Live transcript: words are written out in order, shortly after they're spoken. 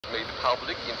made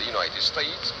public in the United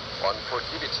States on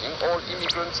prohibiting all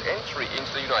immigrants' entry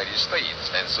into the United States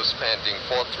and suspending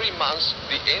for 3 months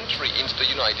the entry into the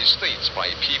United States by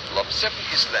people of 7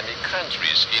 Islamic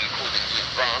countries, including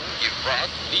Iran, Iraq,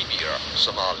 Libya,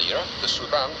 Somalia, the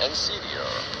Sudan, and Syria.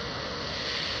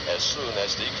 As soon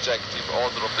as the executive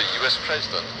order of the U.S.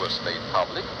 president was made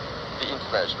public, the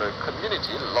international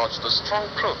community lodged a strong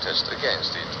protest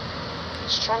against it.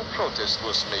 Strong protest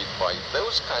was made by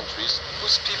those countries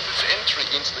whose people's entry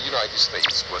into the United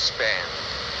States was banned.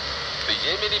 The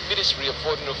Yemeni Ministry of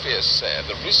Foreign Affairs said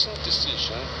the recent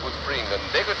decision would bring a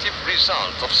negative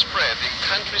result of spreading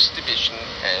country's division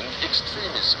and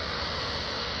extremism.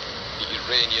 The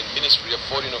Iranian Ministry of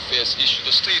Foreign Affairs issued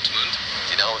a statement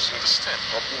denouncing the step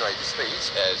of the United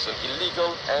States as an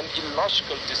illegal and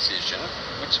illogical decision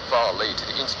which violated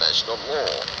international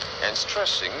law, and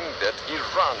stressing that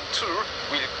Iran, too,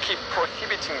 will keep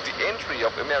prohibiting the entry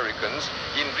of Americans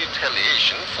in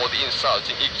retaliation for the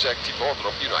insulting executive order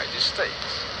of the United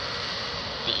States.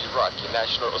 The Iraqi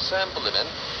National Assemblyman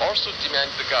also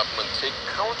demanded the government take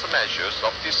countermeasures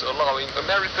of disallowing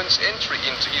Americans' entry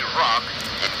into Iraq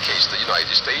in case the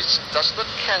United States does not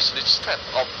cancel its step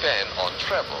of ban on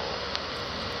travel.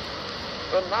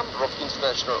 A number of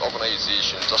international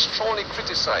organizations are strongly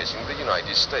criticizing the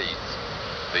United States.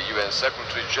 The UN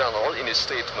Secretary General, in his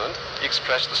statement,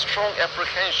 expressed strong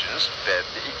apprehensions that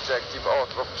the executive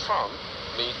order of Trump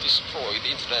may destroy the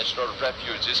international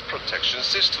refugees protection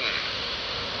system.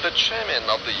 The chairman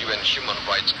of the UN Human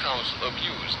Rights Council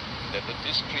abused that the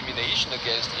discrimination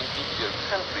against inferior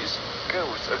countries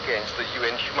goes against the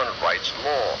UN human rights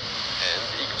law, and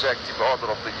the executive order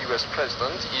of the US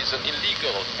president is an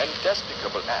illegal and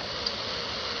despicable act.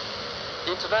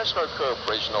 International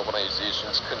cooperation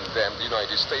organizations condemn the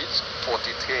United States for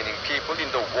detaining people in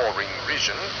the warring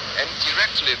region and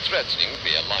directly threatening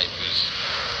their lives.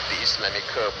 The Islamic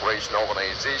Cooperation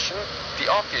Organization, the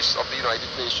Office of the United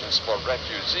Nations for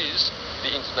Refugees,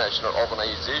 the International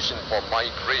Organization for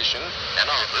Migration, and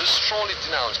others strongly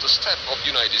denounced the step of the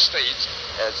United States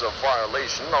as a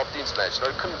violation of the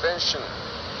International Convention.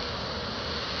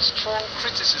 Strong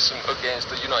criticism against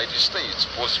the United States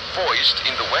was voiced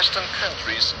in the Western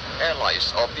countries,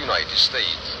 allies of the United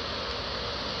States.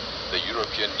 The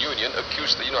European Union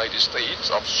accused the United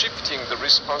States of shifting the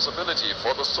responsibility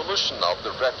for the solution of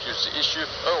the refugee issue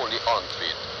only onto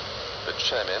it. The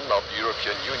chairman of the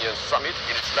European Union Summit,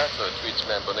 in its letter to its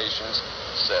member nations,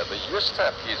 said the US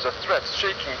step is a threat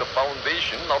shaking the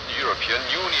foundation of the European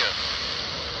Union.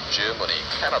 Germany,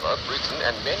 Canada, Britain,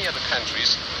 and many other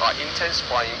countries are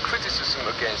intensifying criticism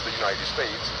against the United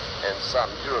States, and some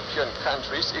European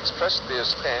countries expressed their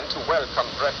stand to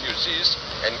welcome refugees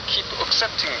and keep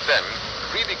accepting them,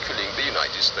 ridiculing the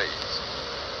United States.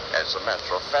 As a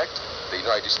matter of fact, the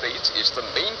United States is the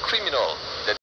main criminal